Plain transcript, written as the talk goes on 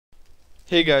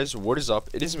Hey guys, what is up?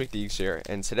 It is McDeeks here,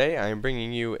 and today I am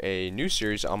bringing you a new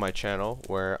series on my channel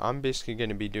where I'm basically going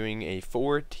to be doing a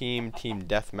 4-team team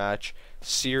deathmatch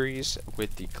series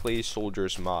with the Clay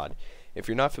Soldiers mod. If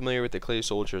you're not familiar with the Clay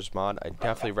Soldiers mod, I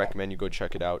definitely recommend you go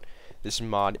check it out. This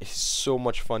mod is so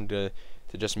much fun to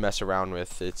just mess around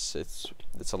with. It's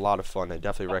a lot of fun. I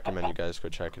definitely recommend you guys go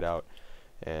check it out.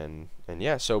 And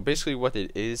yeah, so basically what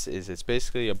it is it's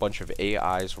basically a bunch of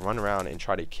AIs run around and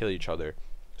try to kill each other.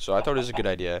 So I thought it was a good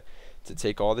idea to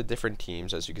take all the different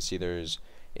teams. As you can see, there's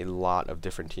a lot of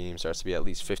different teams. There has to be at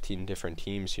least 15 different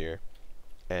teams here.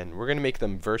 And we're going to make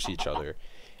them verse each other.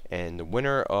 And the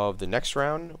winner of the next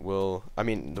round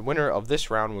the winner of this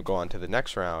round will go on to the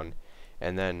next round.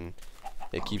 And then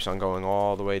it keeps on going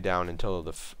all the way down until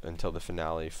the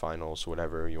finale, finals,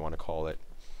 whatever you want to call it.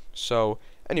 So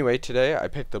anyway, today I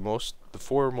picked the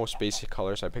 4 most basic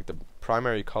colors. I picked the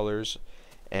primary colors,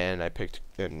 and I picked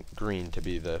green to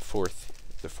be the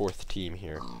fourth team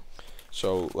here.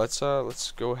 So let's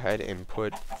go ahead and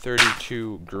put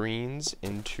 32 greens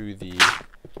into the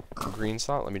green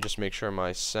slot. Let me just make sure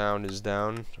my sound is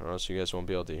down, or else you guys won't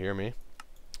be able to hear me.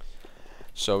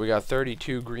 So we got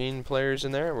 32 green players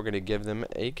in there. We're going to give them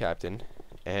a captain,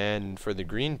 and for the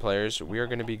green players, we are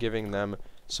going to be giving them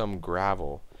some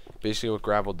gravel. Basically what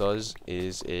gravel does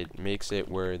is it makes it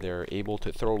where they're able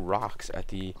to throw rocks at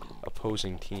the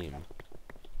opposing team.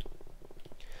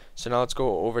 So now let's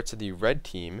go over to the red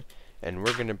team, and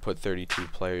we're going to put 32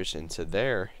 players into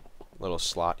their little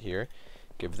slot here.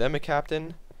 Give them a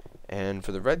captain, and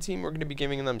for the red team we're going to be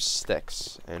giving them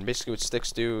sticks. And basically what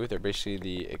sticks do, they're basically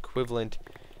the equivalent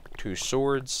to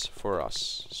swords for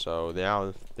us. So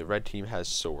now the red team has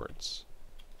swords.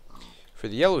 For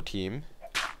the yellow team,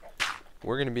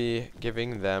 we're going to be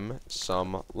giving them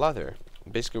some leather.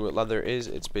 Basically what leather is,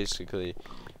 it's basically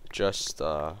just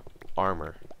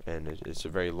armor, and it's a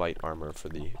very light armor for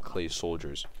the Clay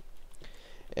Soldiers.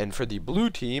 And for the blue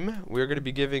team, we're going to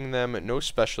be giving them no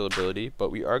special ability,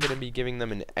 but we are going to be giving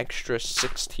them an extra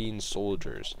 16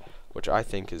 soldiers, which I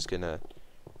think is going to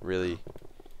really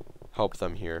help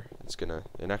them here.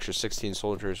 An extra 16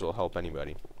 soldiers will help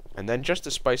anybody. And then just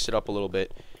to spice it up a little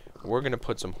bit, we're going to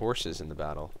put some horses in the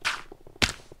battle.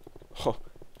 Oh,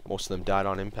 most of them died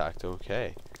on impact.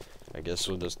 Okay, I guess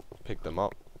we'll just pick them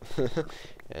up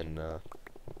and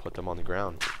put them on the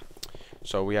ground.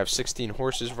 So we have 16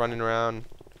 horses running around.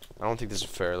 I don't think this is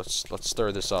fair. Let's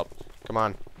stir this up. Come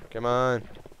on, come on.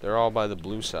 They're all by the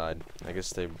blue side. I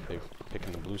guess they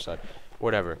picking the blue side.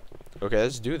 Whatever. Okay,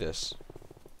 let's do this.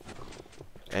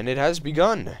 And it has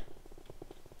begun.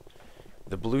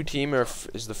 The blue team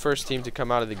is the first team to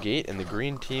come out of the gate, and the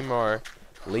green team are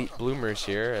late bloomers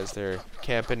here as they're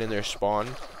camping in their spawn.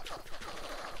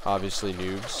 Obviously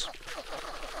noobs.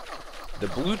 The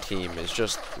blue team is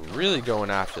just really going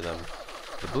after them.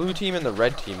 The blue team and the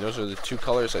red team, those are the 2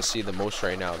 colors I see the most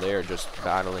right now. They are just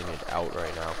battling it out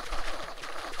right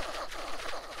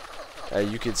now.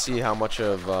 You can see how much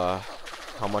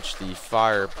the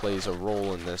fire plays a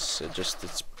role in this.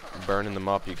 It's burning them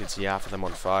up. You can see half of them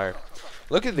on fire.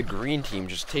 Look at the green team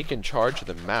just taking charge of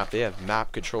the map. They have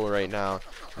map control right now.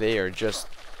 They are just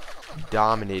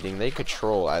dominating. They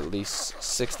control at least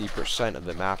 60% of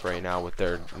the map right now with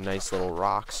their nice little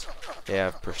rocks. They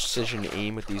have precision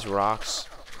aim with these rocks.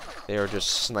 They are just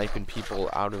sniping people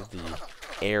out of the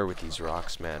air with these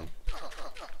rocks, man.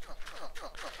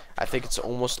 I think it's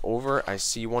almost over. I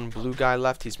see one blue guy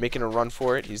left. He's making a run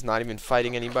for it. He's not even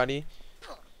fighting anybody.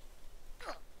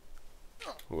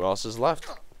 Who else is left?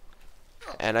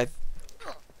 And I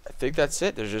think that's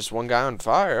it. There's just one guy on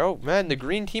fire. Oh man, the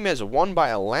green team has won by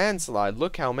a landslide.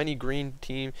 Look how many green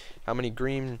team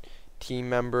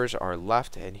members are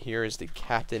left. And here is the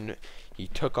captain. He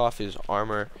took off his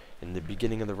armor in the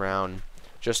beginning of the round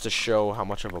just to show how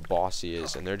much of a boss he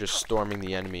is. And they're just storming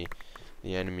the enemy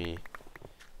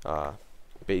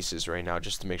bases right now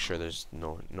just to make sure there's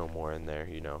no more in there.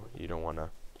 You know, you don't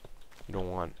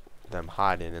want them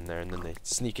hiding in there and then they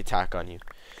sneak attack on you.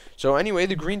 So anyway,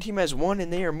 the green team has won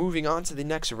and they are moving on to the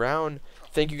next round.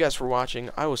 Thank you guys for watching.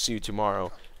 I will see you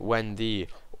tomorrow when the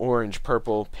orange,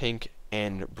 purple, pink,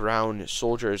 and brown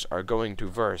soldiers are going to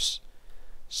verse.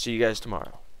 See you guys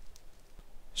tomorrow.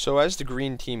 So as the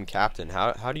green team captain,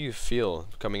 how do you feel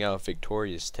coming out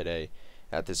victorious today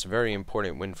at this very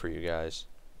important win for you guys?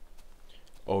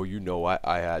 Oh, you know, I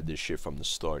had this shit from the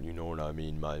start. You know what I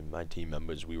mean? My team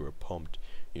members, we were pumped.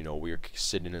 You know, we were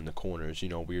sitting in the corners. You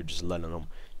know, we were just letting them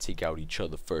take out each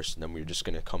other first, and then we were just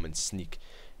gonna come and sneak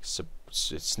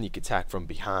attack from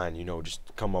behind. You know, just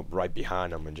come up right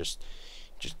behind them and just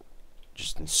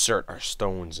insert our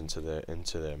stones into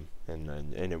them,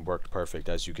 and it worked perfect.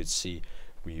 As you could see,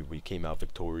 we came out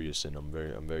victorious, and I'm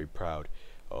very proud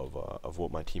of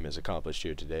what my team has accomplished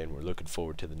here today, and we're looking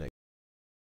forward to the next